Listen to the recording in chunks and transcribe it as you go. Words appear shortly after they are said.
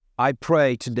I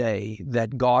pray today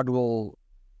that God will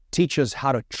teach us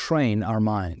how to train our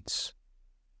minds,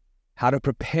 how to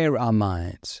prepare our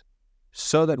minds,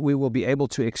 so that we will be able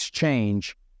to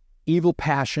exchange evil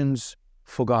passions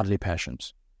for godly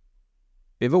passions.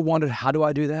 You ever wondered, how do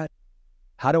I do that?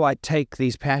 How do I take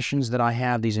these passions that I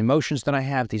have, these emotions that I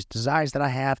have, these desires that I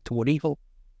have toward evil,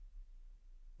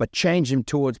 but change them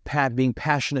towards being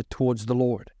passionate towards the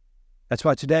Lord? That's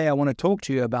why today I want to talk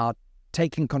to you about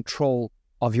taking control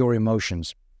of your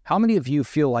emotions. How many of you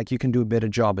feel like you can do a better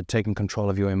job at taking control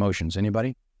of your emotions?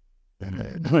 Anybody? So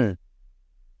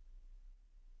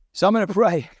I'm going to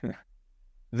pray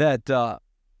that the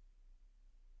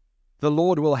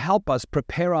Lord will help us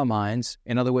prepare our minds.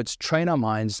 In other words, train our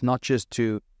minds not just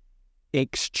to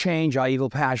exchange our evil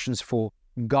passions for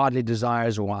godly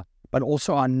desires, but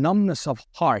also our numbness of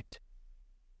heart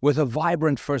with a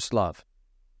vibrant first love.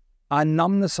 Our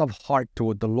numbness of heart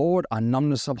toward the Lord, our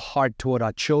numbness of heart toward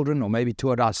our children, or maybe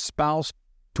toward our spouse,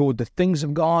 toward the things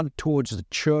of God, towards the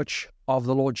church of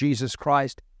the Lord Jesus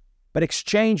Christ, but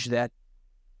exchange that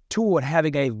toward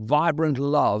having a vibrant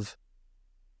love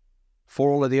for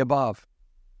all of the above.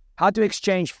 How to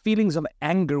exchange feelings of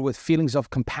anger with feelings of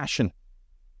compassion.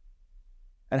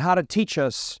 And how to teach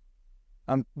us,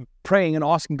 I'm praying and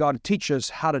asking God to teach us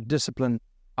how to discipline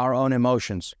our own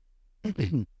emotions.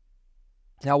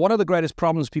 Now, one of the greatest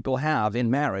problems people have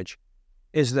in marriage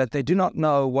is that they do not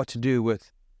know what to do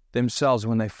with themselves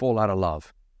when they fall out of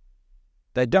love.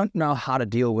 They don't know how to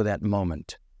deal with that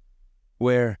moment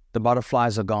where the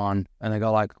butterflies are gone and they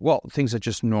go like, well, things are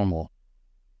just normal.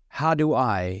 How do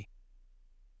I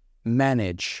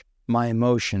manage my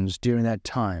emotions during that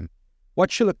time?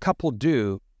 What should a couple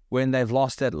do when they've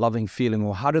lost that loving feeling?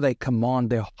 Or how do they command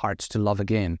their hearts to love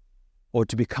again or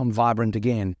to become vibrant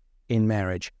again in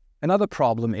marriage? Another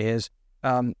problem is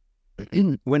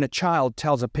when a child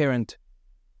tells a parent,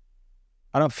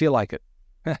 I don't feel like it.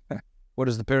 What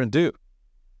does the parent do?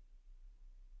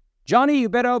 Johnny, you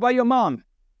better obey your mom.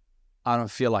 I don't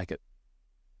feel like it.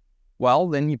 Well,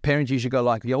 then your parents usually go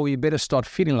like, yo, you better start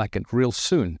feeling like it real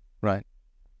soon, right?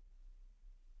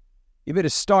 You better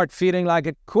start feeling like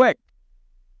it quick,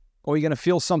 or you're going to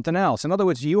feel something else. In other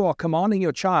words, you are commanding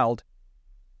your child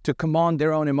to command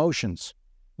their own emotions,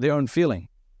 their own feeling.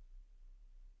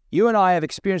 You and I have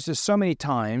experienced this so many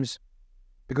times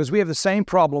because we have the same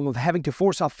problem of having to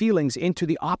force our feelings into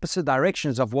the opposite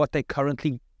directions of what they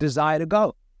currently desire to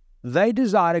go. They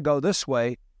desire to go this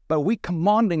way, but we're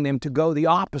commanding them to go the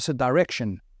opposite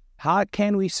direction. How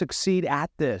can we succeed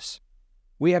at this?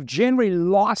 We have generally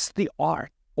lost the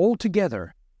art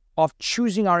altogether of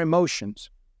choosing our emotions,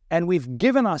 and we've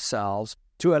given ourselves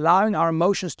to allowing our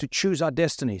emotions to choose our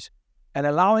destinies and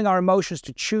allowing our emotions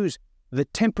to choose the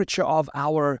temperature of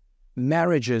our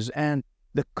marriages and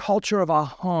the culture of our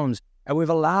homes, and we've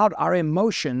allowed our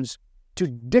emotions to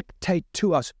dictate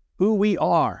to us who we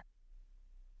are.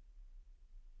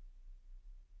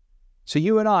 So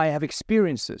you and I have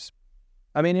experienced this.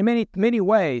 I mean, in many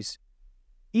ways,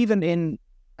 even in,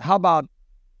 how about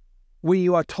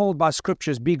you are told by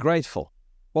scriptures, be grateful.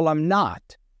 Well, I'm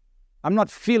not. I'm not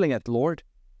feeling it, Lord.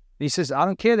 He says, I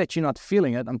don't care that you're not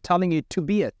feeling it. I'm telling you to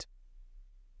be it.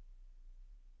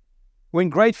 When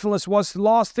gratefulness was the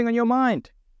last thing on your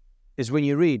mind is when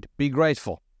you read, be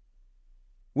grateful.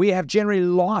 We have generally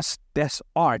lost this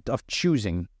art of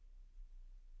choosing.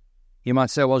 You might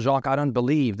say, well, Jacques, I don't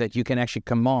believe that you can actually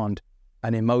command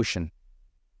an emotion.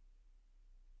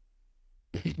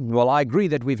 Well, I agree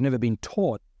that we've never been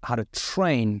taught how to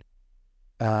train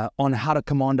on how to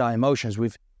command our emotions.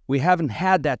 We haven't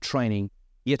had that training,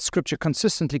 yet Scripture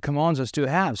consistently commands us to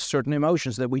have certain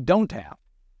emotions that we don't have.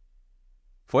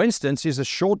 For instance, here's a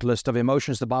short list of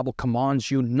emotions the Bible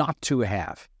commands you not to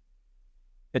have.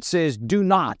 It says, do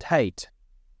not hate,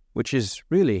 which is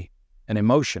really an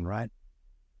emotion, right? It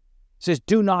says,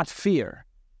 do not fear.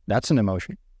 That's an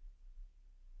emotion.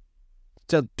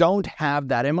 So don't have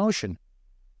that emotion.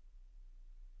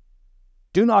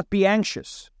 Do not be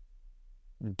anxious.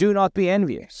 Do not be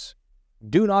envious.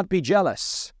 Do not be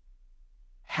jealous.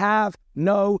 Have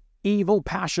no evil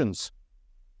passions.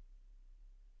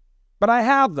 But I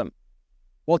have them.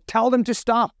 Well, tell them to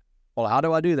stop. Well, how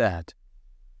do I do that?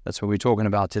 That's what we're talking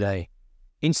about today.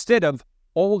 Instead of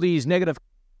all these negative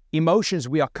emotions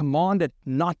we are commanded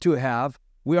not to have,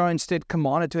 we are instead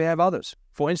commanded to have others.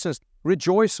 For instance,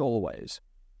 rejoice always.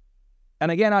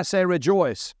 And again, I say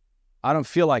rejoice. I don't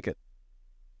feel like it.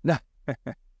 No.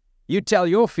 You tell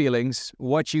your feelings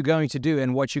what you're going to do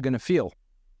and what you're going to feel.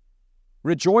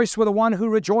 Rejoice with the one who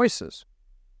rejoices.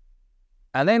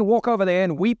 And then walk over there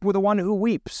and weep with the one who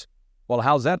weeps. Well,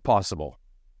 how's that possible?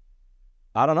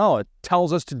 I don't know. It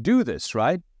tells us to do this,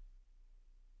 right?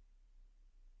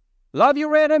 Love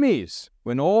your enemies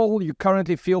when all you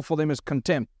currently feel for them is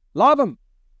contempt. Love them.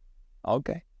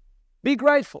 Okay. Be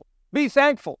grateful. Be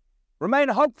thankful. Remain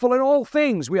hopeful in all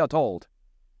things, we are told.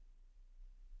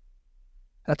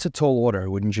 That's a tall order,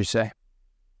 wouldn't you say?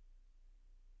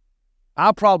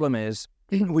 Our problem is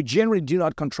we generally do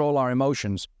not control our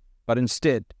emotions, but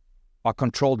instead are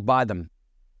controlled by them.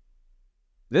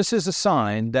 This is a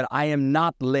sign that I am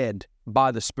not led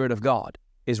by the Spirit of God,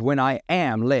 is when I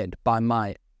am led by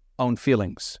my own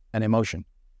feelings and emotion.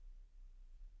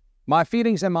 My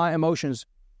feelings and my emotions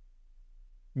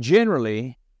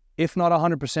generally, if not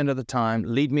 100% of the time,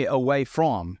 lead me away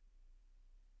from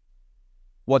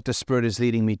what the Spirit is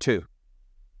leading me to.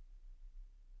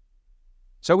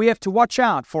 So we have to watch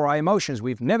out for our emotions.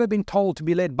 We've never been told to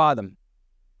be led by them.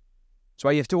 So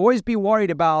you have to always be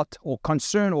worried about or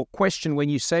concerned or question when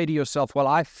you say to yourself, well,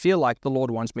 I feel like the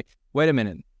Lord wants me. Wait a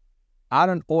minute. I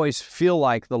don't always feel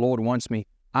like the Lord wants me.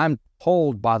 I'm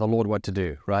told by the Lord what to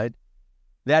do, right?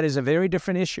 That is a very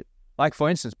different issue. Like, for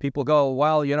instance, people go,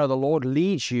 well, the Lord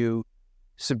leads you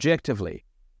subjectively.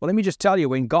 Well, let me just tell you,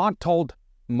 when God told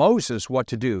Moses what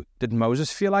to do, did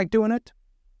Moses feel like doing it?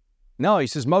 No, he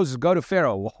says, Moses, go to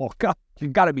Pharaoh. Oh, God,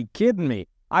 you've got to be kidding me.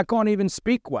 I can't even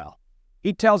speak well.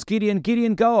 He tells Gideon,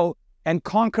 go and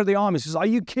conquer the army. He says, are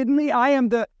you kidding me? I am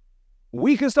the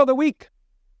weakest of the weak.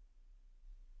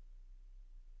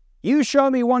 You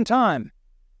show me one time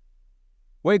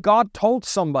where God told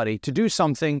somebody to do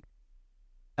something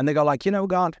and they go like,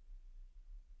 God,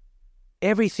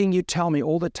 everything you tell me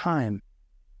all the time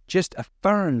just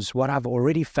affirms what I've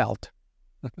already felt.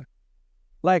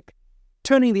 Like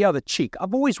turning the other cheek.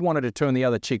 I've always wanted to turn the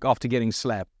other cheek after getting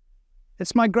slapped.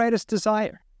 It's my greatest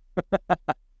desire.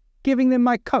 Giving them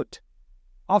my coat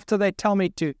after they tell me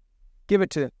to give it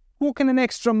to them. Walking an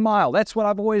extra mile. That's what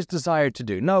I've always desired to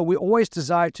do. No, we always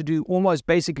desire to do almost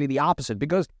basically the opposite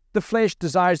because the flesh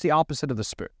desires the opposite of the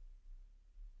Spirit.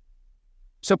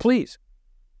 So please,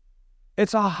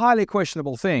 it's a highly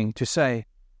questionable thing to say,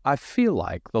 I feel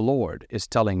like the Lord is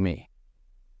telling me.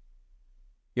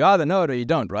 You either know it or you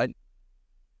don't, right?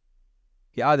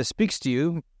 He either speaks to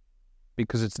you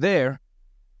because it's there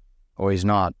or he's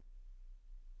not.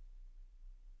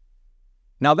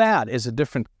 Now that is a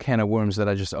different can of worms that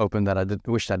I just opened that I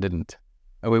wished I didn't.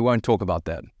 And we won't talk about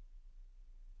that.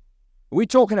 We're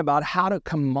talking about how to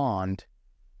command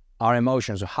our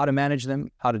emotions, or how to manage them,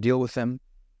 how to deal with them,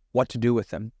 what to do with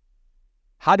them.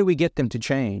 How do we get them to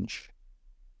change?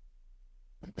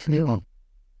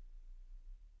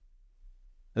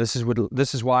 This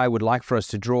is why I would like for us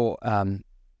to draw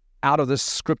out of this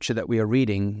scripture that we are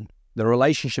reading the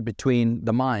relationship between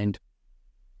the mind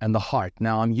and the heart.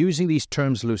 Now, I'm using these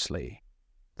terms loosely,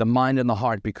 the mind and the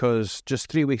heart, because just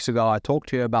 3 weeks ago I talked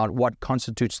to you about what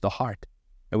constitutes the heart.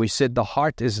 And we said the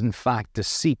heart is in fact the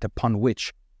seat upon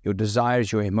which your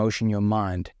desires, your emotion, your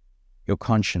mind, your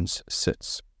conscience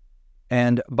sits.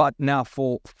 But now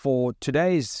for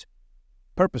today's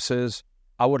purposes,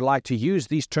 I would like to use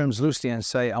these terms loosely and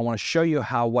say I want to show you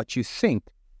how what you think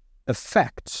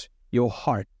affects your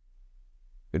heart,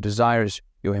 your desires,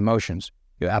 your emotions,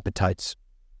 your appetites.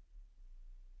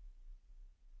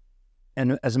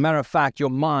 And as a matter of fact, your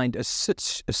mind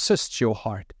assists your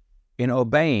heart in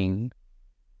obeying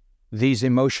these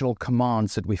emotional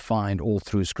commands that we find all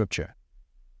through Scripture.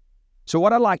 So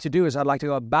what I'd like to do is I'd like to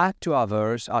go back to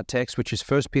our text, which is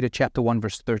 1 Peter chapter 1,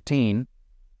 verse 13.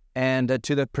 And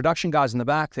to the production guys in the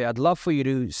back there, I'd love for you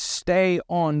to stay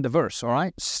on the verse, all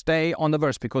right? Stay on the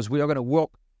verse, because we are going to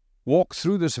walk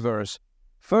through this verse.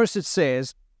 First it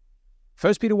says,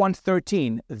 1 Peter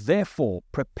 1:13, therefore,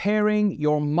 preparing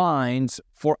your minds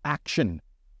for action.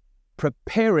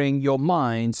 Preparing your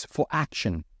minds for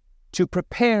action. To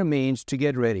prepare means to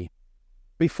get ready.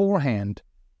 Beforehand,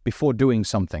 before doing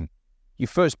something. You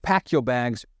first pack your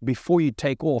bags before you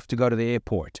take off to go to the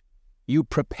airport. You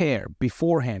prepare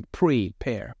beforehand,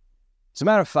 prepare. As a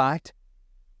matter of fact,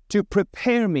 to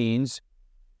prepare means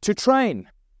to train.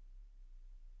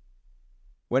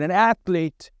 When an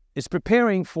athlete is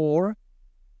preparing for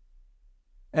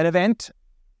an event,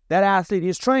 that athlete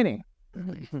is training.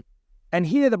 And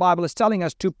here the Bible is telling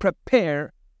us to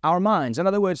prepare our minds. In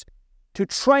other words, to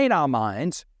train our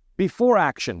minds before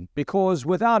action, because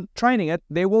without training it,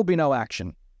 there will be no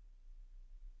action.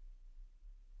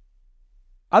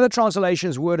 Other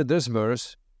translations worded this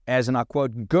verse as, and I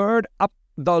quote, gird up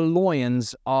the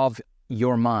loins of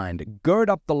your mind. Gird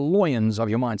up the loins of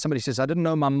your mind. Somebody says, I didn't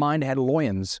know my mind had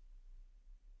loins.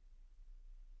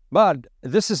 But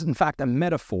this is, in fact, a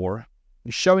metaphor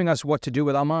showing us what to do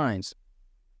with our minds.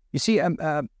 You see,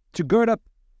 to gird up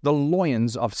the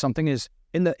loins of something is,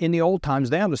 in the old times,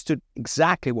 they understood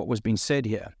exactly what was being said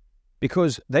here.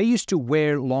 because they used to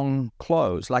wear long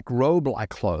clothes, like robe-like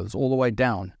clothes, all the way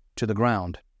down to the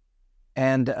ground.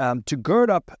 And to gird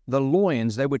up the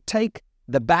loins, they would take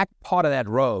the back part of that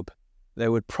robe. They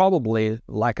would probably,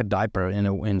 like a diaper in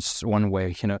one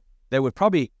way, they would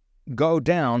probably go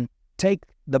down, take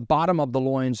the bottom of the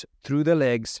loins through their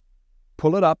legs,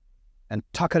 pull it up, and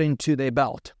tuck it into their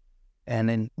belt. And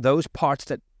then those parts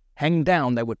that hang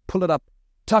down, they would pull it up,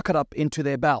 tuck it up into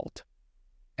their belt.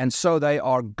 And so they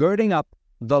are girding up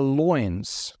the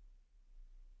loins.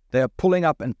 They are pulling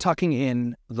up and tucking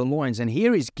in the loins. And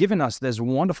here he's given us this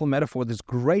wonderful metaphor, this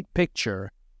great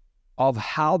picture of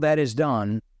how that is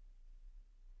done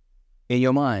in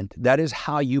your mind. That is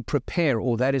how you prepare,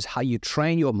 or that is how you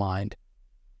train your mind,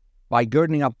 by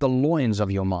girding up the loins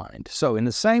of your mind. So in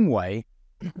the same way,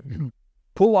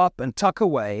 pull up and tuck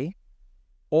away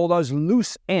all those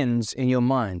loose ends in your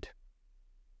mind.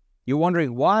 You're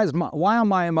wondering, why are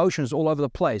my emotions all over the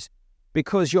place?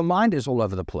 Because your mind is all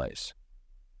over the place.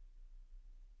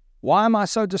 Why am I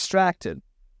so distracted?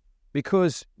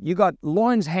 Because you got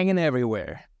loins hanging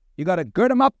everywhere. You got to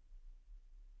gird them up,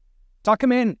 tuck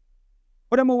them in,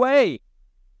 put them away.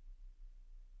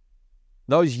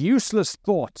 Those useless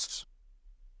thoughts.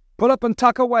 Pull up and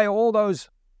tuck away all those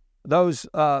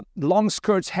long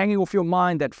skirts hanging off your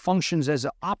mind that functions as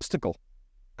an obstacle.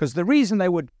 Because the reason they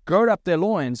would gird up their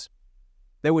loins,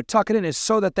 they would tuck it in, is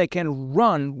so that they can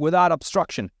run without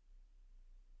obstruction.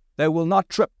 They will not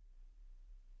trip.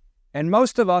 And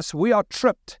most of us, we are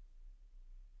tripped.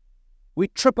 We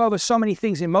trip over so many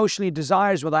things emotionally,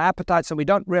 desires, with our appetites, and we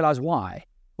don't realize why.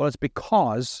 Well, it's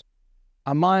because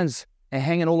our minds are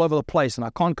hanging all over the place, and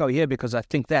I can't go here because I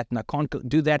think that, and I can't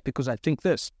do that because I think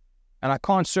this. And I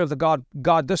can't serve the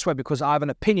God this way because I have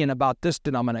an opinion about this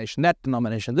denomination,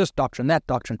 this doctrine, that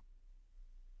doctrine.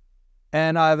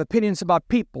 And I have opinions about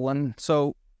people. And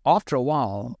so after a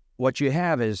while, what you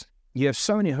have is you have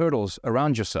so many hurdles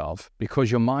around yourself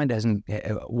because your mind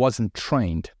wasn't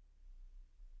trained.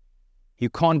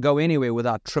 You can't go anywhere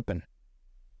without tripping.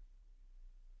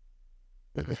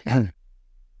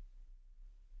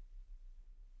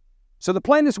 So the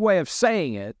plainest way of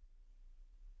saying it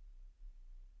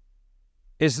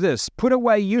is this: put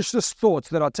away useless thoughts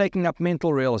that are taking up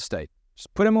mental real estate.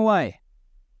 Just put them away.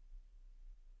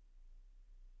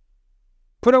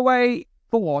 Put away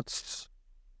thoughts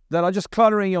that are just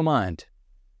cluttering your mind.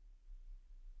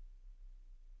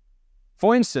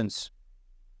 For instance,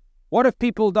 what if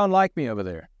people don't like me over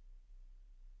there?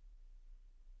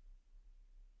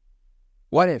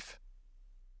 What if?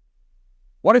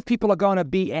 What if people are going to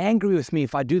be angry with me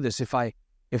if I do this, if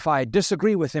I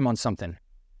disagree with them on something?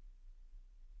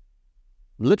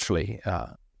 Literally,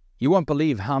 you won't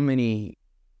believe how many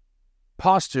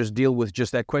pastors deal with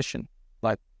just that question,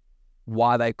 like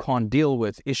why they can't deal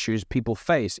with issues people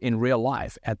face in real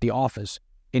life, at the office,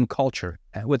 in culture,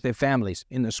 with their families,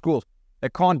 in the schools. They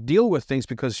can't deal with things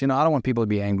because, I don't want people to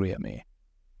be angry at me.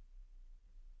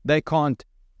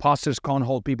 Pastors can't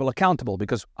hold people accountable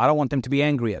because I don't want them to be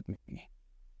angry at me.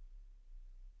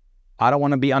 I don't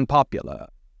want to be unpopular.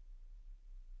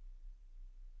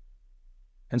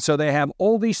 And so they have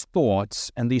all these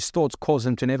thoughts, and these thoughts cause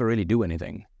them to never really do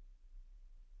anything.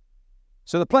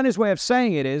 So the plainest way of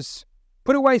saying it is,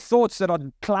 put away thoughts that are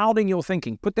clouding your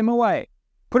thinking. Put them away.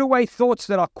 Put away thoughts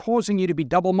that are causing you to be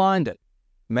double-minded.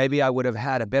 Maybe I would have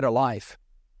had a better life.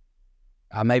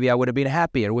 Maybe I would have been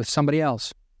happier with somebody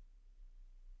else.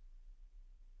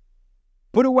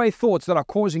 Put away thoughts that are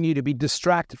causing you to be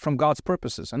distracted from God's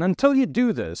purposes. And until you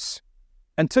do this,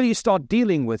 until you start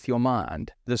dealing with your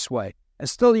mind this way,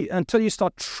 until you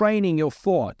start training your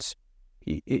thoughts,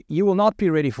 you will not be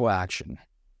ready for action.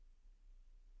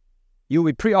 You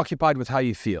will be preoccupied with how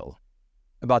you feel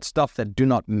about stuff that do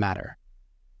not matter.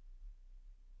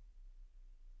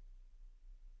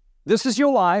 This is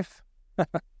your life.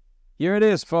 Here it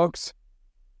is, folks.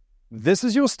 This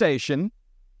is your station.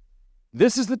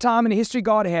 This is the time in history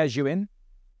God has you in.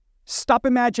 Stop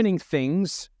imagining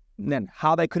things and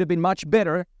how they could have been much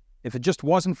better if it just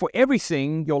wasn't for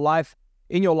everything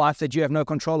in your life that you have no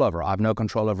control over. I have no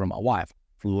control over my wife. I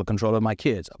have little control over my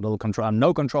kids. I have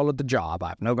no control of the job. I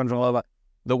have no control over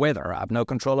the weather. I have no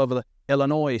control over the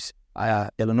Illinois.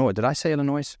 Illinois. Did I say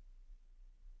Illinois?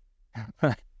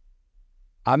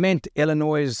 I meant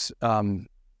Illinois.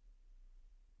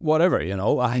 Whatever,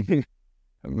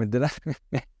 did I?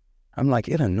 I'm like,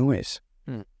 Illinois.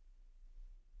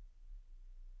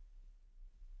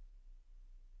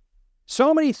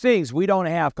 So many things we don't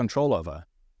have control over.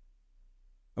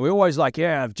 And we're always like,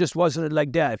 if it just wasn't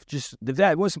like that, if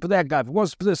that wasn't for that guy, if it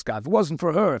wasn't for this guy, if it wasn't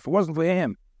for her, if it wasn't for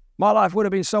him, my life would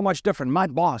have been so much different. My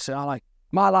boss,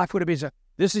 my life would have been so.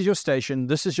 This is your station.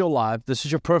 This is your life. This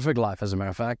is your perfect life, as a matter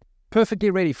of fact.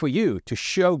 Perfectly ready for you to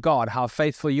show God how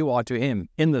faithful you are to Him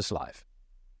in this life.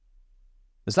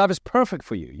 This life is perfect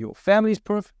for you. Your family is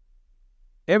perfect.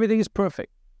 Everything is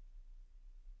perfect.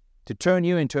 To turn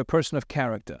you into a person of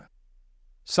character.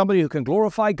 Somebody who can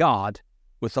glorify God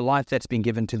with the life that's been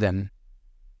given to them.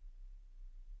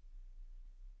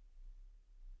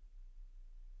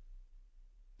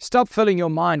 Stop filling your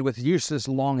mind with useless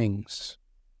longings.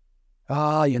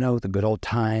 The good old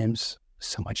times,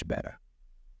 so much better.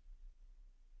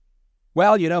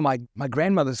 Well, my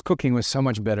grandmother's cooking was so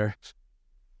much better.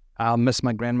 I'll miss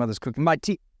my grandmother's cooking.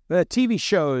 The TV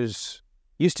shows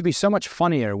used to be so much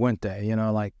funnier, weren't they?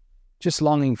 Just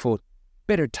longing for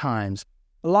better times.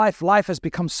 Life has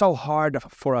become so hard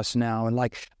for us now, and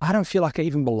I don't feel like I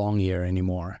even belong here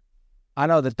anymore. I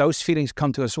know that those feelings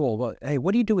come to us all, but hey,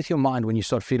 what do you do with your mind when you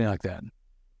start feeling like that?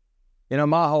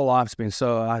 My whole life's been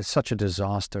such a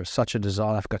disaster,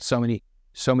 I've got so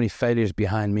many failures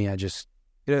behind me.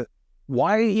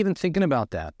 Why are you even thinking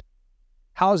about that?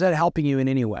 How is that helping you in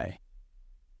any way?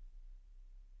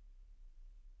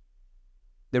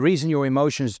 The reason your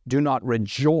emotions do not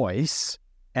rejoice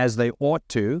as they ought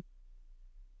to,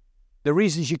 the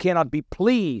reasons you cannot be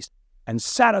pleased and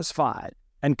satisfied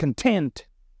and content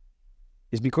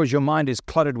is because your mind is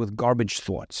cluttered with garbage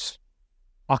thoughts,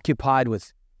 occupied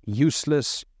with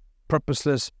useless,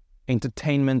 purposeless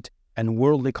entertainment and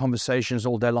worldly conversations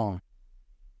all day long.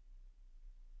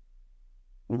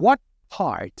 What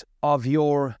part of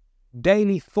your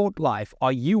daily thought life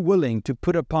are you willing to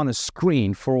put upon a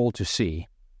screen for all to see?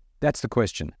 That's the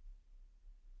question.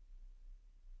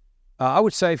 I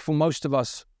would say for most of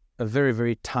us, a very,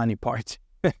 very tiny part,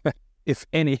 if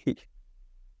any.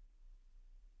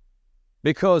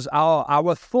 Because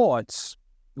our thoughts,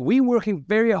 we're working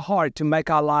very hard to make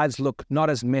our lives look not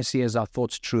as messy as our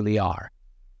thoughts truly are.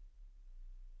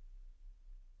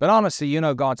 But honestly,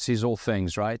 God sees all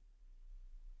things, right?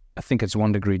 I think it's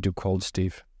 1 degree too cold,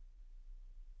 Steve.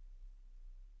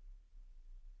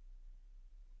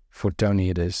 For Tony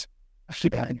it is.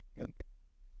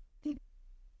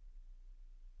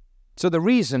 So the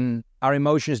reason our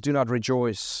emotions do not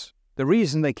rejoice, the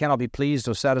reason they cannot be pleased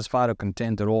or satisfied or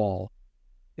content at all,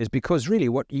 is because really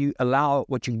what you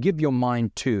give your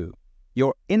mind to,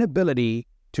 your inability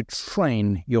to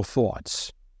train your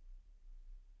thoughts.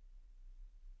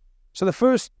 So the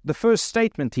first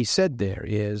statement he said there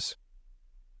is,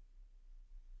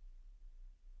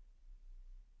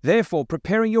 therefore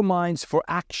preparing your minds for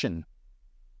action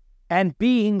and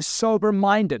being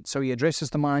sober-minded. So he addresses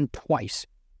the mind twice.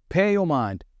 Prepare your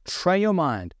mind, train your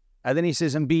mind, and then he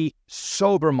says, and be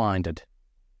sober-minded.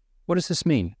 What does this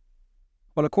mean?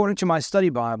 Well, according to my study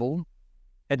Bible,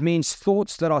 it means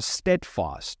thoughts that are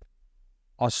steadfast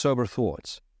are sober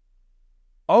thoughts.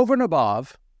 Over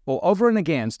and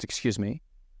against,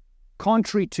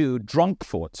 contrary to drunk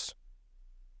thoughts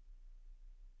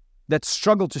that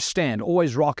struggle to stand,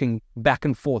 always rocking back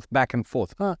and forth.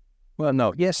 Well,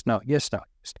 no, yes, no, yes, no.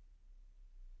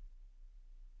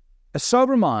 A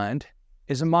sober mind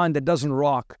is a mind that doesn't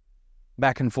rock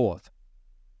back and forth.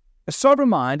 A sober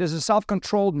mind is a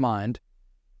self-controlled mind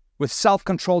with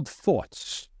self-controlled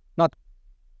thoughts, not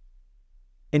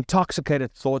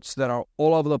intoxicated thoughts that are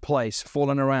all over the place,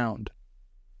 falling around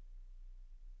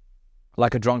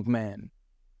like a drunk man.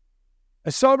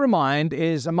 A sober mind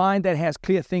is a mind that has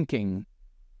clear thinking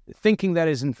that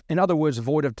is, in other words,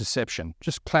 void of deception,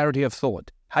 just clarity of thought.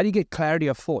 How do you get clarity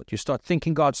of thought? You start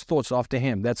thinking God's thoughts after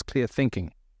Him. That's clear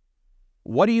thinking.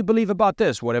 What do you believe about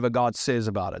this? Whatever God says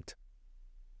about it.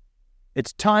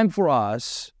 It's time for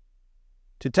us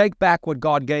to take back what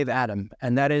God gave Adam,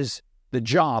 and that is the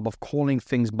job of calling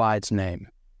things by its name.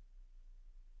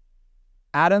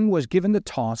 Adam was given the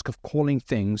task of calling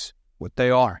things what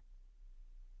they are.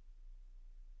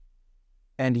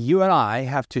 And you and I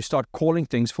have to start calling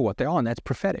things for what they are, and that's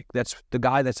prophetic. That's the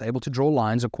guy that's able to draw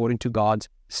lines according to God's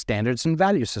standards and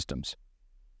value systems,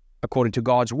 according to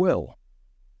God's will.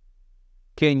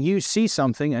 Can you see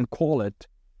something and call it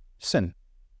sin?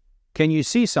 Can you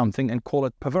see something and call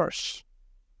it perverse?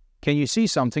 Can you see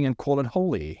something and call it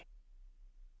holy?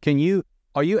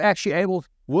 Are you actually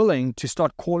willing to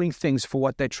start calling things for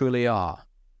what they truly are?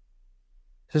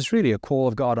 This is really a call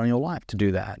of God on your life to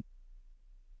do that.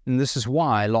 And this is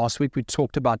why last week we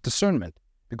talked about discernment,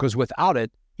 because without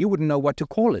it, you wouldn't know what to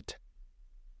call it.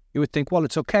 You would think, well,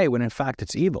 it's okay, when in fact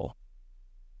it's evil.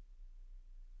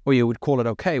 Or you would call it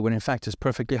okay, when in fact it's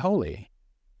perfectly holy.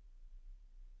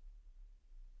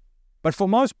 But for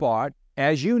most part,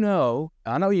 as you know,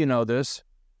 I know you know this,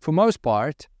 for most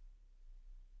part,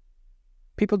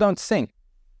 people don't think.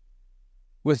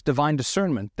 with divine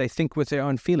discernment. They think with their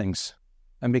own feelings.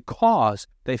 And because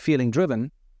they're feeling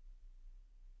driven,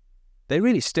 they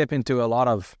really step into a lot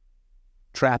of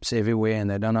traps everywhere, and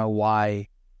they don't know why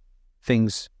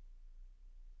things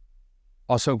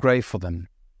are so grave for them.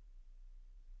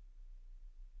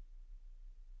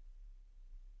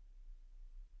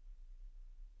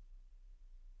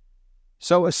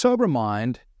 So a sober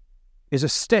mind is a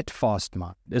steadfast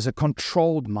mind, is a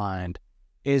controlled mind,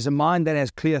 is a mind that has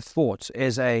clear thoughts,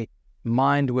 is a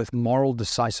mind with moral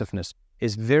decisiveness,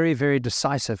 is very, very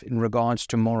decisive in regards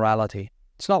to morality.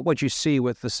 It's not what you see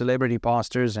with the celebrity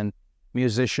pastors and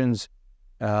musicians,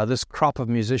 this crop of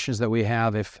musicians that we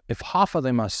have. If half of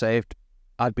them are saved,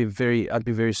 I'd be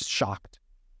very shocked.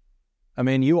 I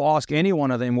mean, you ask any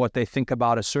one of them what they think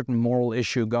about a certain moral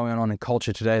issue going on in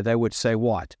culture today, they would say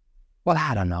what? Well,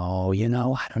 I don't know,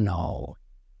 I don't know.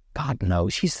 God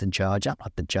knows, he's the judge, I'm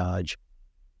not the judge.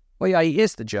 Well, yeah, he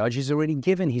is the judge, he's already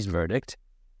given his verdict.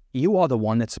 You are the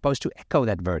one that's supposed to echo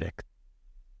that verdict.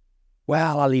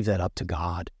 Well, I'll leave that up to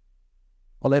God.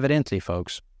 Well, evidently,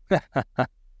 folks.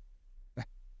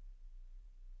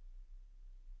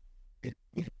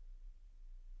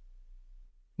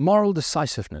 Moral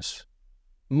decisiveness.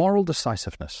 Moral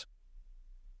decisiveness.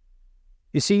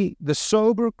 You see, the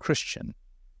sober Christian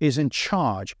is in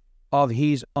charge of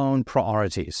his own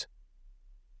priorities,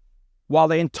 while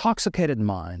the intoxicated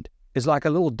mind is like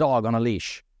a little dog on a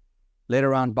leash, led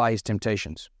around by his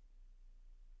temptations.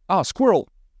 Ah, squirrel!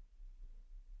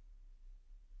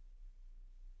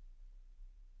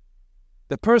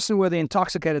 The person with the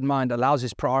intoxicated mind allows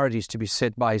his priorities to be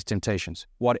set by his temptations.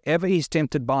 Whatever he's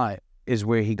tempted by is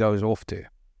where he goes off to.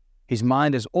 His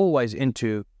mind is always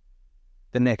into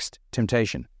the next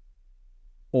temptation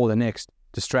or the next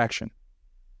distraction,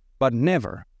 but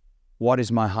never what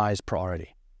is my highest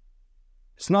priority.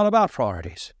 It's not about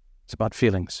priorities, it's about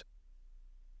feelings.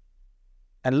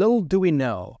 And little do we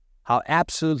know how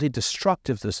absolutely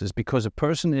destructive this is, because a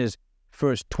person is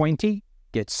first 20,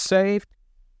 gets saved,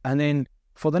 and then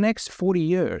for the next 40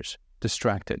 years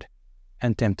distracted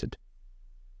and tempted.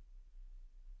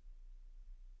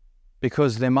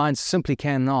 Because their minds simply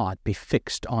cannot be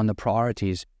fixed on the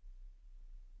priorities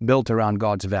built around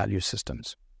God's value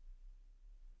systems.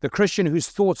 The Christian whose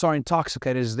thoughts are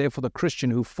intoxicated is therefore the Christian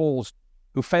who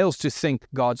fails to think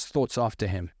God's thoughts after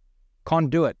him. Can't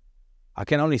do it. I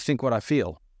can only think what I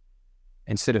feel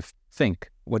instead of think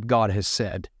what God has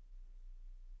said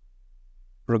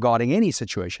regarding any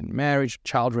situation, marriage,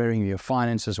 child rearing, your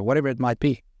finances, or whatever it might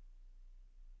be.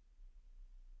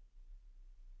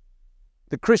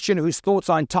 The Christian whose thoughts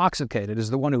are intoxicated is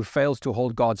the one who fails to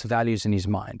hold God's values in his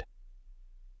mind.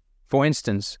 For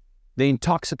instance, the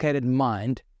intoxicated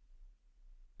mind,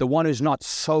 the one who's not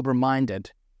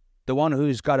sober-minded, the one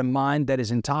who's got a mind that is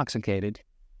intoxicated,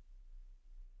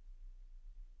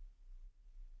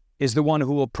 is the one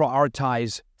who will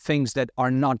prioritize things that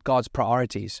are not God's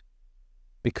priorities,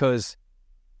 because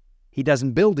he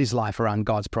doesn't build his life around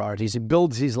God's priorities. He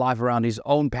builds his life around his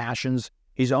own passions,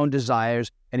 his own desires,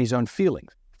 and his own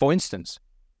feelings. For instance,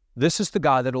 this is the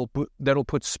guy that'll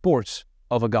put sports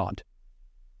over God.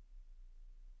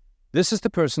 This is the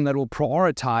person that will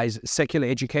prioritize secular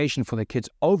education for their kids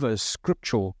over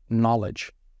scriptural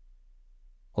knowledge.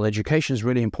 Well, education is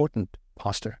really important,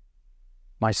 Pastor.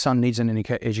 My son needs an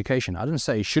education. I didn't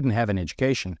say he shouldn't have an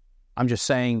education. I'm just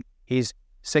saying his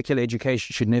secular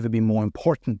education should never be more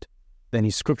important than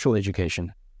his scriptural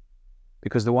education,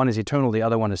 because the one is eternal, the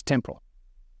other one is temporal.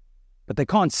 But they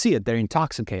can't see it. They're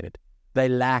intoxicated. They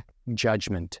lack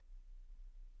judgment.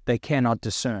 They cannot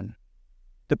discern.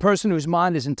 The person whose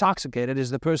mind is intoxicated is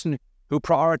the person who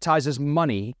prioritizes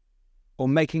money or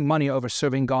making money over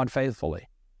serving God faithfully.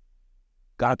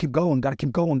 Gotta keep going, gotta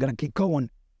keep going, gotta keep going.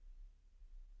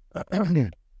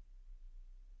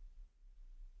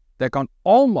 They can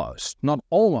almost, not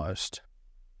almost,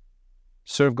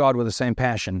 serve God with the same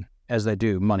passion as they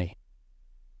do money.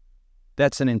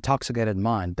 That's an intoxicated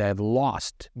mind. They have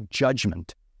lost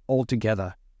judgment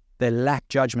altogether. They lack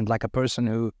judgment, like a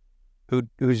person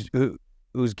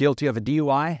who's guilty of a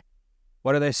DUI.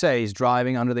 What do they say? He's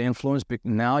driving under the influence.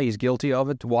 Now he's guilty of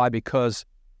it. Why? Because,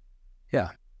 he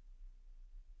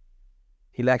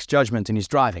lacks judgment and he's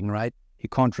driving, right? He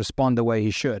can't respond the way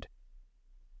he should.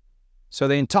 So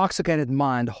the intoxicated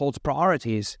mind holds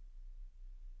priorities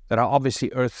that are obviously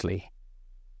earthly,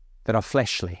 that are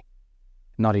fleshly,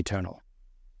 not eternal.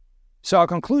 So our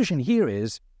conclusion here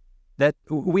is that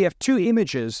we have two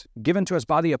images given to us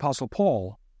by the Apostle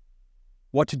Paul,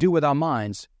 what to do with our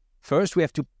minds. First, we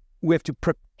have to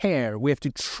prepare, we have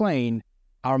to train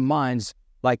our minds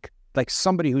like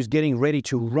somebody who's getting ready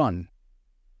to run.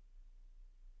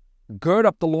 Gird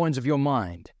up the loins of your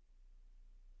mind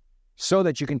so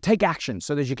that you can take action,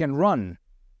 so that you can run.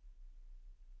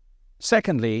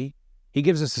 Secondly, he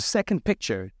gives us a second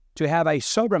picture to have a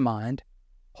sober mind,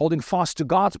 holding fast to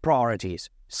God's priorities,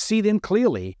 see them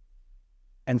clearly,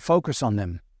 and focus on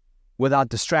them without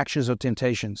distractions or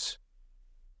temptations,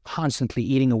 constantly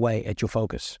eating away at your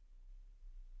focus.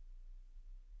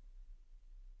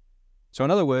 So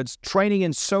in other words, training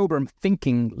in sober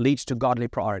thinking leads to godly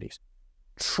priorities.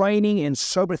 Training in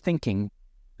sober thinking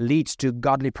leads to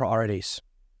godly priorities.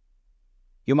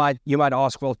 You might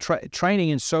ask, well, training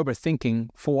in sober thinking,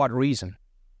 for what reason?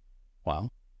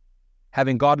 Well,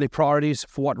 having godly priorities,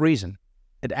 for what reason?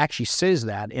 It actually says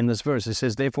that in this verse. It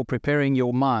says, therefore, preparing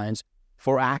your minds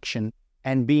for action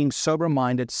and being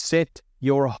sober-minded, set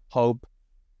your hope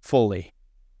fully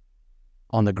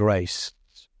on the grace.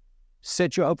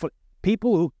 Set your hope fully.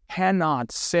 People who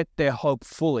cannot set their hope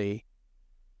fully,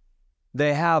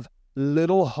 they have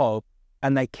little hope,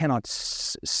 and they cannot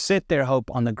set their hope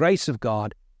on the grace of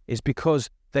God, is because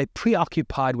they're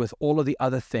preoccupied with all of the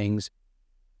other things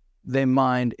their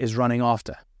mind is running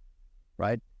after,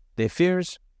 right? Their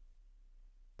fears,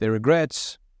 their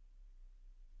regrets.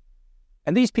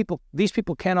 And these people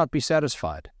cannot be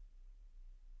satisfied.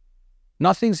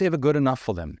 Nothing's ever good enough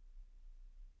for them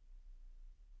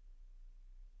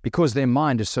because their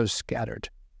mind is so scattered.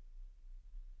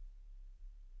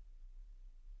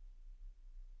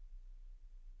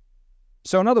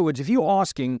 So in other words, if you're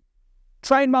asking,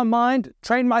 train my mind,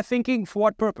 train my thinking, for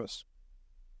what purpose?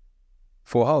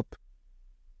 For hope.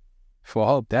 For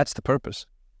hope, that's the purpose.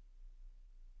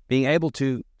 Being able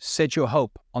to set your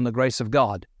hope on the grace of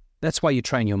God, that's why you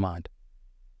train your mind.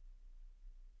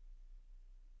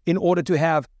 In order to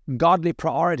have godly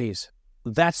priorities,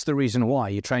 that's the reason why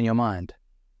you train your mind.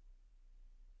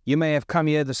 You may have come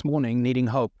here this morning needing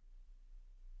hope.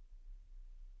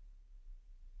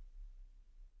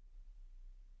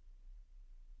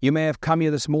 You may have come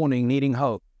here this morning needing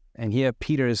hope, and here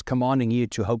Peter is commanding you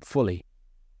to hope fully.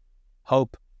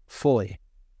 Hope fully.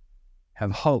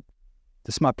 Have hope.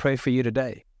 This is my prayer for you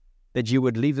today, that you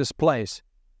would leave this place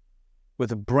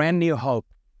with a brand new hope,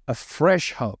 a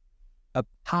fresh hope, a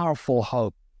powerful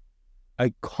hope,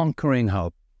 a conquering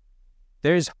hope.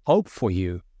 There's hope for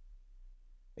you.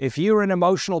 If you're an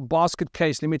emotional basket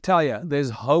case, let me tell you,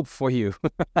 there's hope for you.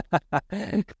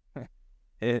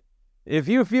 If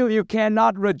you feel you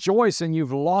cannot rejoice and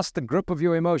you've lost the grip of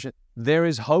your emotion, there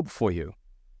is hope for you.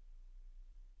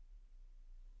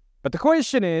 But the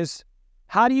question is,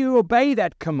 how do you obey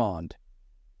that command?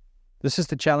 This is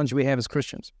the challenge we have as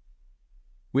Christians.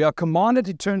 We are commanded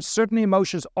to turn certain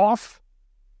emotions off,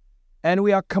 and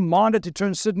we are commanded to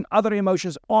turn certain other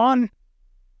emotions on.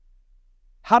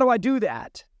 How do I do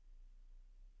that?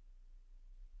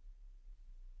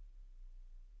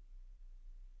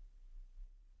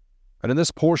 But in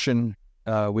this portion,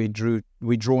 we're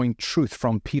drawing truth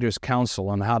from Peter's counsel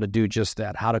on how to do just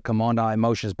that, how to command our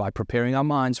emotions by preparing our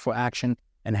minds for action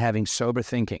and having sober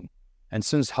thinking. And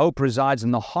since hope resides in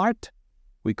the heart,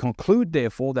 we conclude,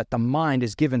 therefore, that the mind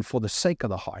is given for the sake of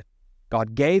the heart.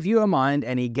 God gave you a mind,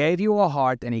 and He gave you a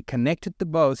heart, and He connected the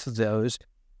both of those,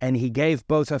 and He gave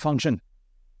both a function.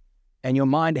 And your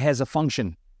mind has a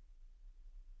function.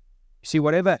 You see,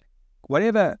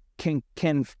 whatever can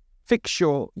fix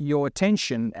your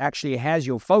attention actually has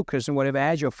your focus, and whatever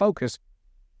has your focus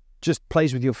just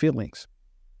plays with your feelings.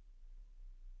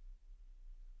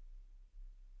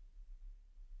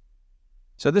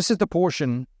 So this is the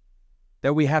portion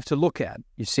that we have to look at.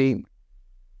 You see,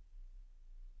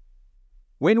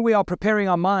 when we are preparing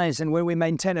our minds and when we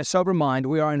maintain a sober mind,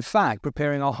 we are in fact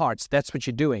preparing our hearts. That's what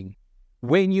you're doing.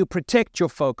 When you protect your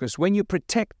focus, when you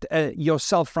protect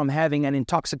yourself from having an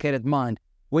intoxicated mind,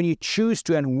 when you choose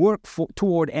to and work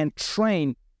toward and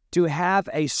train to have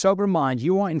a sober mind,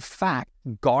 you are in fact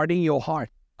guarding your heart.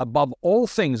 Above all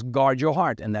things, guard your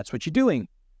heart, and that's what you're doing.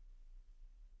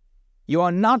 You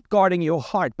are not guarding your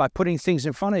heart by putting things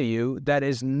in front of you that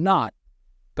is not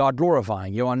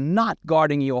God-glorifying. You are not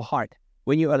guarding your heart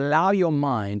when you allow your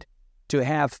mind to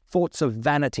have thoughts of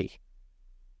vanity.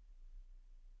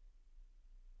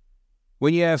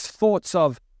 When you have thoughts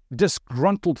of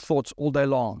disgruntled thoughts all day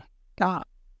long.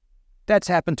 That's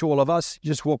happened to all of us. You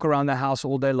just walk around the house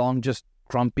all day long, just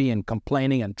grumpy and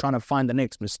complaining and trying to find the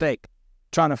next mistake,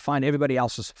 trying to find everybody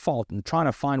else's fault and trying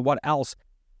to find what else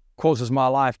causes my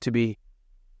life to be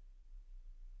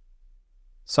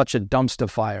such a dumpster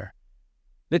fire.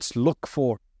 Let's look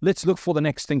for the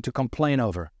next thing to complain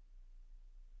over.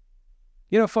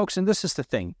 You know, folks, and this is the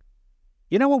thing.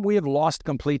 You know what we have lost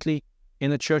completely in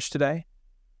the church today?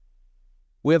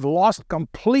 We have lost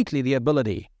completely the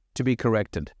ability to be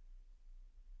corrected.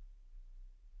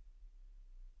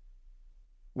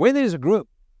 When there's a group,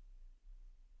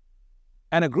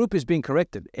 and a group is being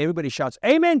corrected, everybody shouts,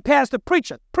 "Amen, Pastor,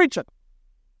 preach it, preach it."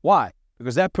 Why?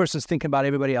 Because that person's thinking about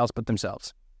everybody else but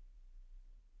themselves.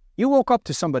 You walk up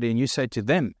to somebody and you say to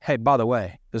them, "Hey, by the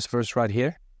way, this verse right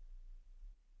here,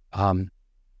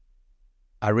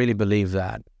 I really believe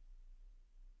that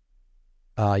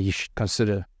you should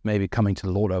consider maybe coming to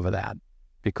the Lord over that,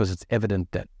 because it's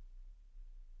evident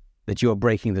that you are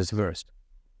breaking this verse."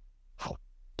 How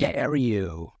dare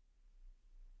you?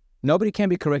 Nobody can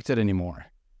be corrected anymore.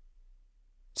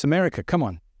 It's America. Come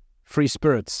on, free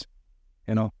spirits,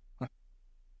 you know.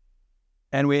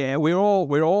 And we're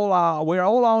all our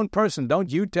own person.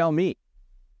 Don't you tell me.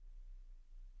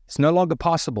 It's no longer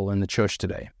possible in the church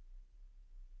today.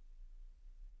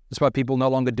 That's why people no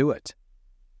longer do it.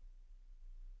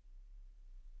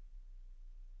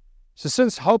 So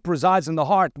since hope resides in the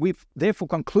heart, we therefore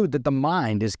conclude that the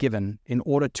mind is given in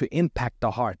order to impact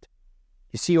the heart.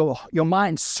 You see, your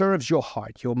mind serves your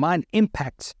heart. Your mind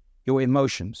impacts your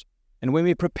emotions. And when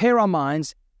we prepare our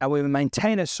minds and we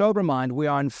maintain a sober mind, we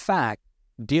are in fact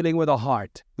dealing with our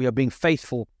heart. We are being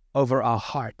faithful over our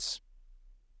hearts.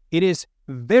 It is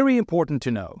very important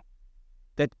to know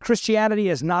that Christianity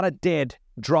is not a dead,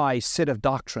 dry set of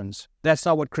doctrines. That's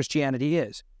not what Christianity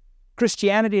is.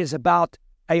 Christianity is about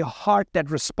a heart that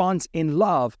responds in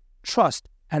love, trust,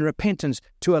 and repentance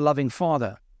to a loving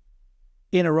Father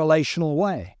in a relational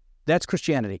way. That's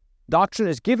Christianity. Doctrine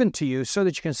is given to you so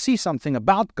that you can see something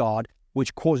about God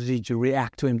which causes you to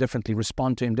react to Him differently,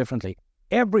 respond to Him differently.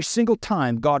 Every single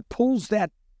time God pulls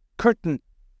that curtain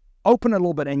open a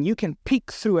little bit and you can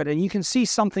peek through it and you can see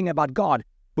something about God,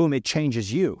 boom, it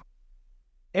changes you.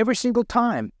 Every single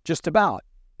time, just about,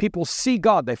 people see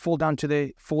God, they fall down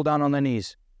on their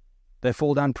knees. They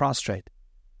fall down prostrate.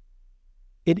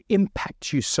 It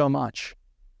impacts you so much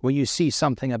when you see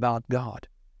something about God.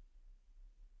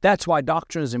 That's why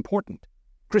doctrine is important.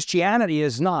 Christianity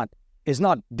is not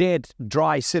dead,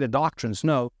 dry set of doctrines.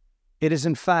 No, it is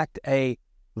in fact a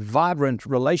vibrant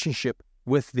relationship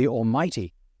with the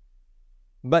Almighty.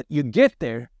 But you get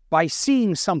there by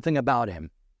seeing something about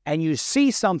Him. And you see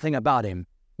something about Him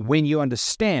when you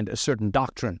understand a certain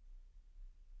doctrine.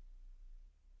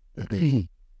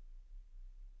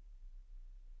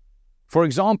 For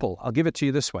example, I'll give it to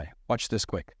you this way. Watch this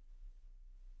quick.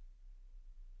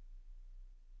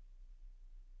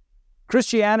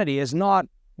 Christianity is not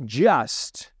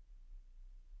just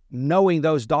knowing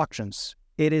those doctrines.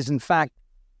 It is, in fact,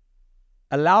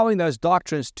 allowing those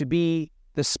doctrines to be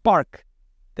the spark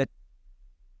that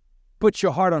puts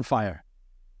your heart on fire.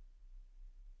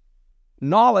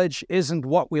 Knowledge isn't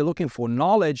what we're looking for.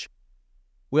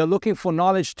 We're looking for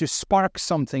knowledge to spark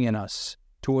something in us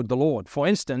toward the Lord. For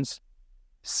instance,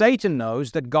 Satan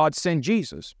knows that God sent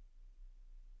Jesus.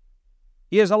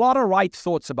 He has a lot of right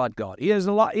thoughts about God. He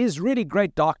has really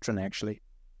great doctrine, actually.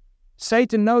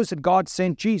 Satan knows that God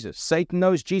sent Jesus. Satan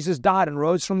knows Jesus died and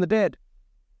rose from the dead.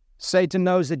 Satan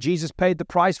knows that Jesus paid the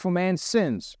price for man's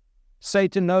sins.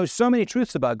 Satan knows so many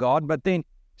truths about God, but then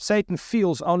Satan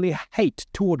feels only hate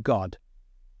toward God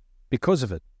because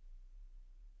of it.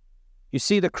 You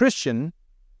see, the Christian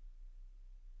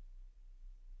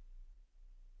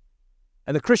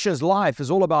and the Christian's life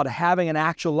is all about having an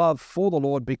actual love for the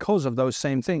Lord because of those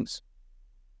same things.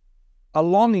 A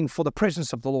longing for the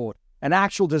presence of the Lord, an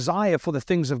actual desire for the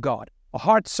things of God, a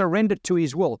heart surrendered to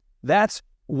His will. That's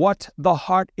what the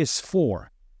heart is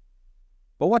for.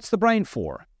 But what's the brain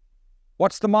for?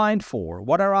 What's the mind for?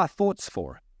 What are our thoughts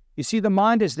for? You see, the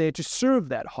mind is there to serve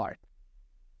that heart,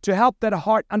 to help that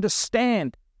heart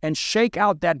understand and shake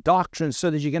out that doctrine so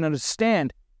that you can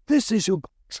understand this is who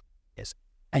God is,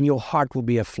 and your heart will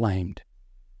be aflamed.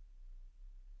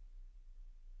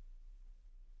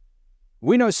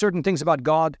 We know certain things about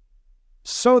God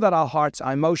so that our hearts,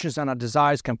 our emotions, and our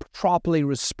desires can properly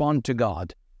respond to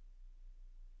God.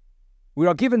 We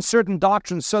are given certain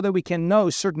doctrines so that we can know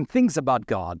certain things about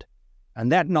God,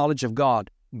 and that knowledge of God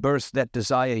births that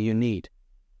desire you need.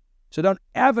 So don't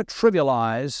ever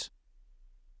trivialize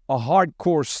a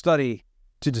hardcore study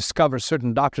to discover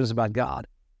certain doctrines about God,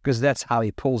 because that's how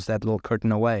He pulls that little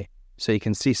curtain away, so you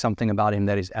can see something about Him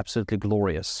that is absolutely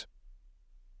glorious.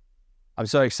 I'm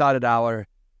so excited. Our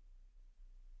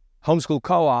homeschool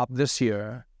co-op this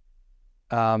year,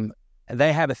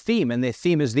 they have a theme, and their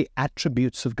theme is the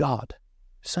attributes of God.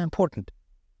 So important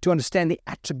to understand the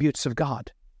attributes of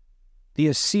God, the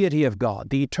aseity of God,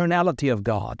 the eternality of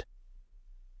God.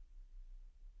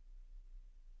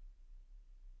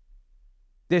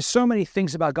 There's so many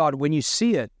things about God. When you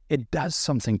see it, it does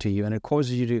something to you, and it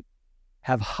causes you to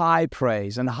have high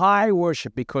praise and high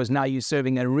worship, because now you're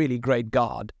serving a really great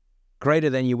God, greater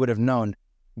than you would have known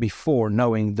before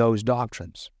knowing those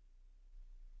doctrines.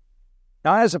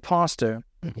 Now, as a pastor,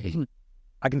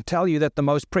 I can tell you that the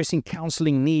most pressing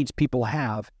counseling needs people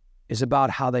have is about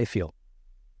how they feel.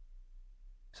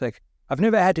 It's like, I've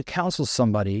never had to counsel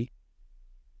somebody.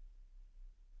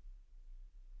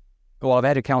 Well, I've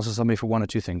had to counsel somebody for one or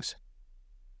two things.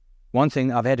 One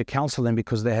thing, I've had to counsel them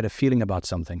because they had a feeling about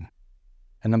something.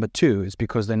 And number two is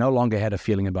because they no longer had a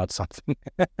feeling about something.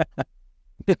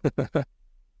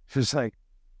 It's like,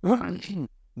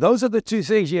 those are the two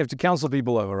things you have to counsel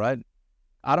people over, right?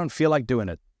 I don't feel like doing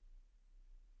it.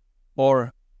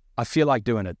 Or I feel like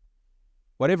doing it.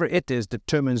 Whatever it is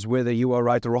determines whether you are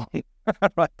right or wrong.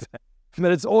 Right?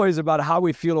 But it's always about how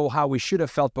we feel or how we should have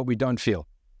felt, but we don't feel.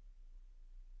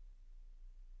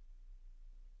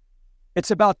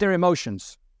 It's about their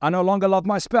emotions. I no longer love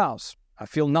my spouse. I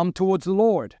feel numb towards the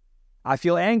Lord. I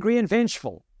feel angry and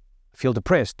vengeful. I feel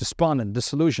depressed, despondent,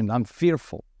 disillusioned. I'm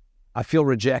fearful. I feel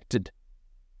rejected.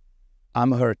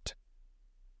 I'm hurt.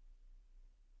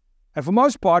 And for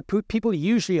most part, people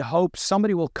usually hope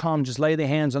somebody will come, just lay their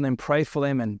hands on them, pray for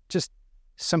them, and just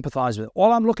sympathize with them.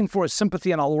 All I'm looking for is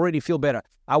sympathy, and I'll already feel better.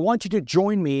 I want you to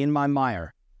join me in my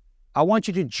mire. I want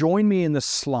you to join me in the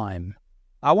slime.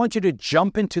 I want you to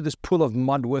jump into this pool of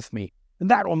mud with me, and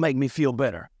that will make me feel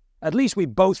better. At least we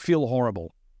both feel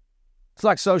horrible. It's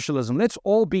like socialism. Let's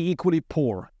all be equally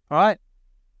poor, all right?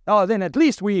 Oh, then at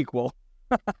least we're equal.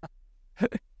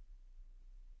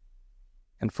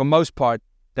 And for most part,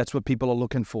 that's what people are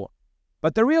looking for.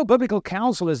 But the real biblical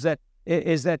counsel is the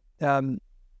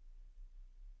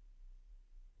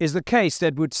case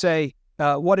that would say,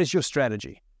 what is your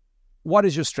strategy? What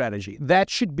is your strategy? That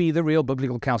should be the real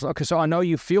biblical counsel. Okay, so I know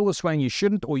you feel this way and you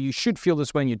shouldn't, or you should feel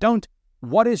this way and you don't.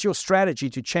 What is your strategy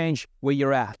to change where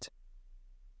you're at?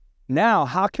 Now,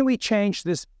 how can we change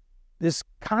this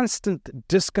constant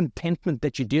discontentment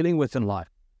that you're dealing with in life?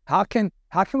 How can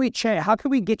we change? How can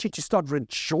we get you to start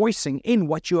rejoicing in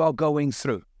what you are going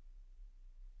through?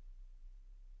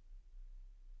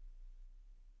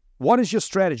 What is your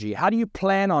strategy? How do you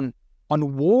plan on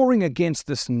warring against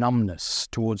this numbness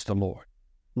towards the Lord?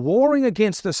 Warring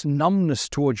against this numbness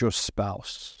towards your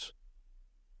spouse?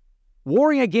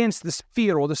 Warring against this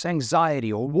fear or this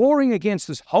anxiety, or warring against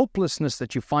this hopelessness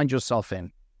that you find yourself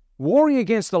in? Warring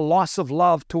against the loss of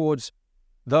love towards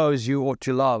those you ought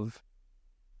to love?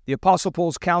 The Apostle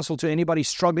Paul's counsel to anybody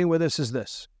struggling with this is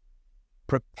this: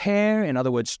 prepare, in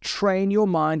other words, train your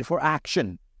mind for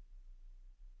action.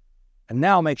 And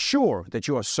now make sure that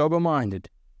you are sober-minded.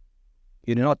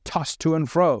 You do not toss to and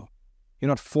fro. You're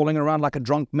not falling around like a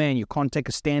drunk man. You can't take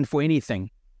a stand for anything.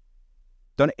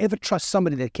 Don't ever trust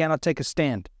somebody that cannot take a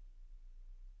stand.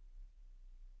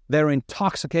 They're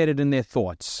intoxicated in their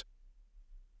thoughts.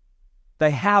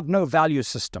 They have no value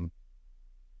system.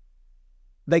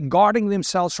 They're guarding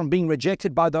themselves from being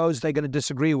rejected by those they're going to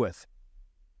disagree with.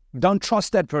 Don't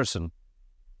trust that person.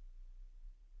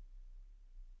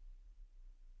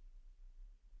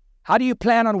 How do you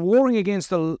plan on warring against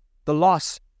the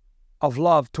loss of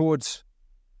love towards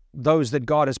those that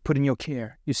God has put in your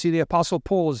care? You see, the Apostle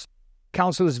Paul's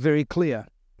counsel is very clear.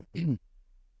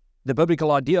 The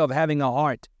biblical idea of having a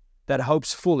heart that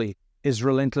hopes fully is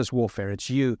relentless warfare. It's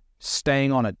you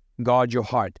staying on it. Guard your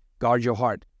heart. Guard your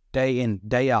heart. Day in,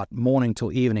 day out, morning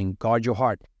till evening. Guard your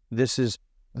heart. This is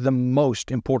the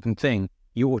most important thing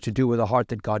you ought to do with the heart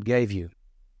that God gave you.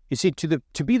 You see,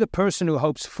 to be the person who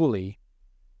hopes fully,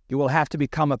 you will have to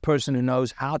become a person who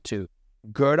knows how to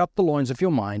gird up the loins of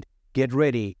your mind, get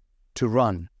ready to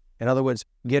run. In other words,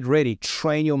 get ready,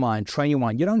 train your mind, train your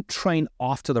mind. You don't train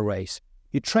after the race.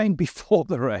 You train before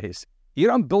the race. You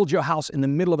don't build your house in the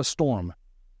middle of a storm.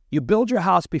 You build your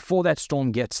house before that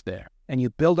storm gets there, and you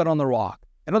build it on the rock.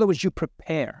 In other words, you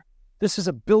prepare. This is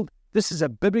a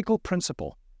biblical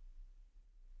principle.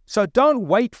 So don't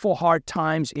wait for hard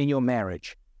times in your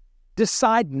marriage.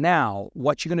 Decide now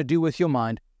what you're going to do with your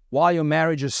mind while your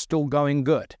marriage is still going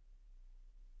good.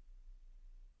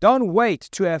 Don't wait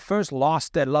to have first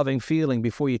lost that loving feeling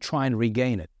before you try and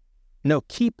regain it. No,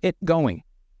 keep it going.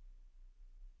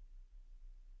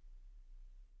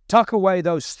 Tuck away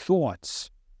those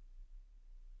thoughts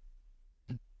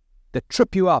that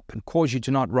trip you up and cause you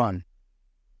to not run.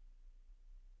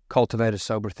 Cultivate a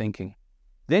sober thinking.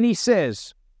 Then he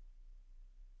says,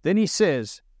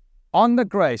 on the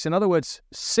grace, in other words,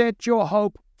 set your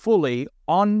hope fully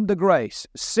on the grace.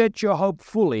 Set your hope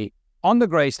fully on the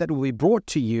grace that will be brought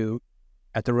to you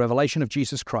at the revelation of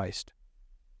Jesus Christ.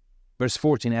 Verse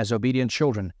 14, as obedient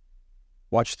children.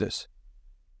 Watch this.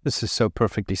 This is so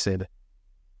perfectly said.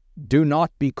 Do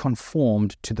not be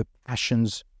conformed to the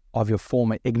passions of your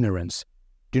former ignorance.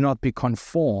 Do not be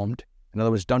conformed In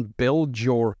other words, don't build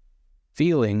your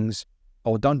feelings,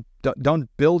 or don't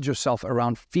build yourself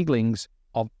around feelings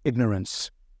of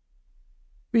ignorance.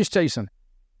 Let me just tell you something.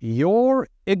 Your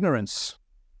ignorance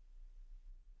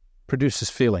produces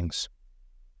feelings.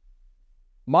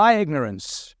 My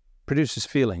ignorance produces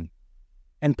feeling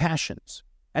and passions.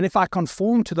 And if I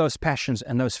conform to those passions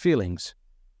and those feelings,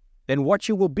 then what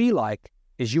you will be like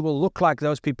is you will look like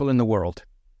those people in the world.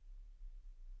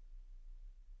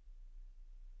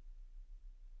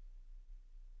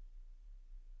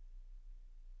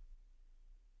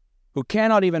 Who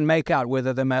cannot even make out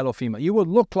whether they're male or female. You will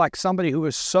look like somebody who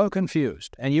is so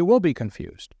confused, and you will be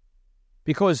confused.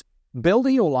 Because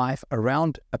building your life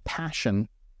around a passion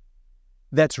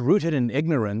that's rooted in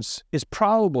ignorance is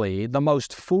probably the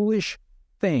most foolish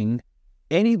thing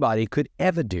anybody could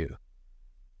ever do.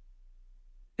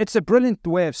 It's a brilliant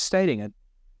way of stating it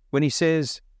when he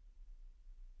says,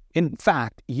 in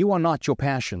fact, you are not your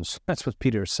passions. That's what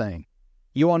Peter is saying.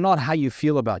 You are not how you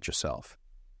feel about yourself.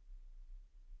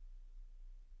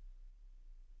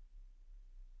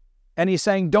 And he's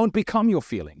saying, don't become your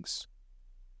feelings.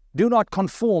 Do not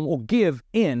conform or give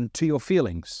in to your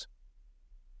feelings.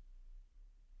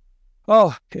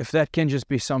 Oh, if that can just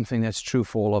be something that's true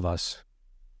for all of us.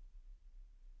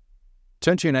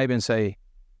 Turn to your neighbor and say,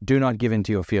 do not give in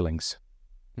to your feelings.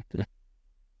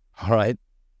 All right?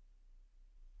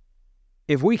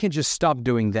 If we can just stop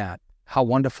doing that, how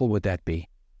wonderful would that be?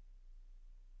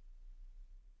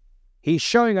 He's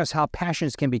showing us how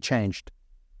passions can be changed.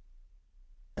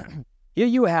 Here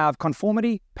you have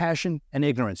conformity, passion, and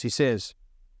ignorance. He says,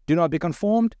 do not be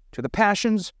conformed to the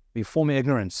passions, be former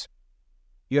ignorance.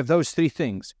 You have those three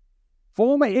things.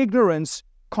 Former ignorance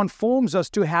conforms us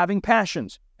to having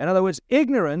passions. In other words,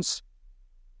 ignorance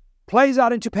plays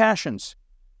out into passions.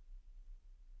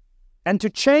 And to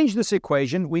change this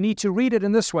equation, we need to read it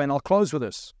in this way, and I'll close with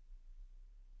this.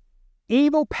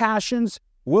 Evil passions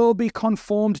will be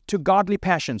conformed to godly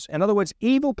passions. In other words,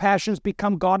 evil passions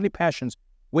become godly passions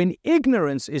when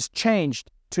ignorance is changed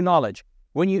to knowledge.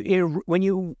 When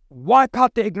you wipe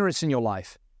out the ignorance in your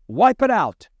life, wipe it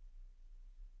out.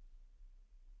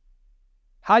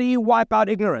 How do you wipe out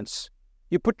ignorance?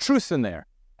 You put truth in there.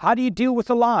 How do you deal with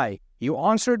a lie? You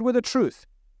answer it with the truth.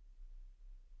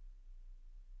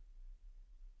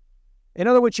 In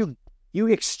other words, you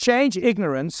exchange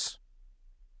ignorance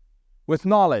with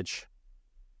knowledge.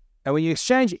 And when you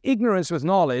exchange ignorance with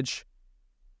knowledge,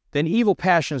 then evil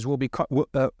passions will be,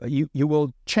 you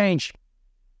will change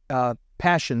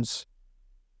passions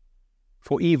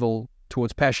for evil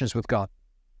towards passions with God.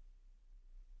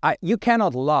 You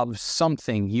cannot love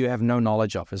something you have no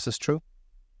knowledge of. Is this true?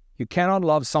 You cannot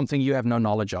love something you have no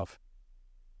knowledge of.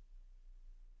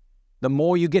 The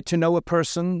more you get to know a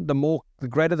person, the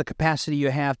greater the capacity you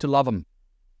have to love them.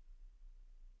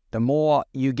 The more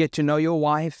you get to know your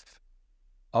wife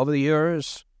over the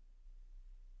years,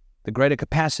 the greater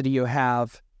capacity you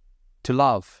have to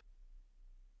love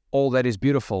all that is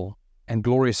beautiful and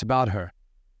glorious about her.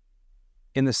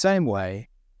 In the same way,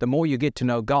 the more you get to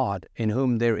know God, in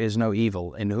whom there is no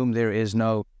evil, in whom there is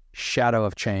no shadow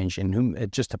of change, in whom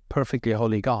it's just a perfectly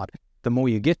holy God, the more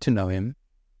you get to know Him,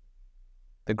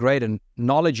 the greater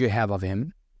knowledge you have of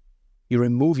Him, you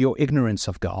remove your ignorance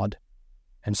of God,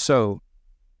 and so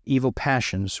evil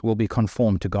passions will be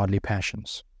conformed to godly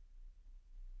passions.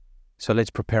 So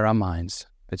let's prepare our minds.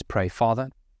 Let's pray.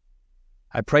 Father,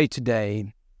 I pray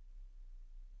today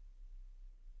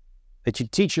that you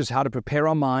teach us how to prepare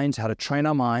our minds, how to train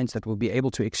our minds, that we'll be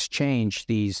able to exchange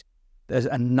there's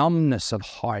a numbness of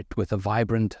heart with a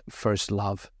vibrant first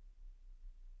love.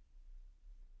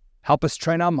 Help us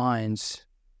train our minds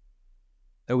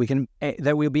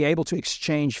that we'll be able to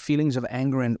exchange feelings of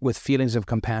anger and with feelings of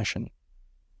compassion.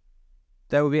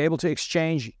 That we'll be able to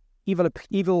exchange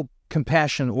evil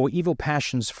compassion or evil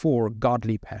passions for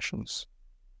godly passions.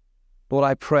 Lord,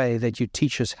 I pray that you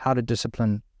teach us how to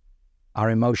discipline our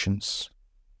emotions,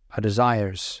 our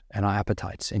desires, and our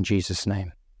appetites. In Jesus'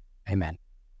 name, amen.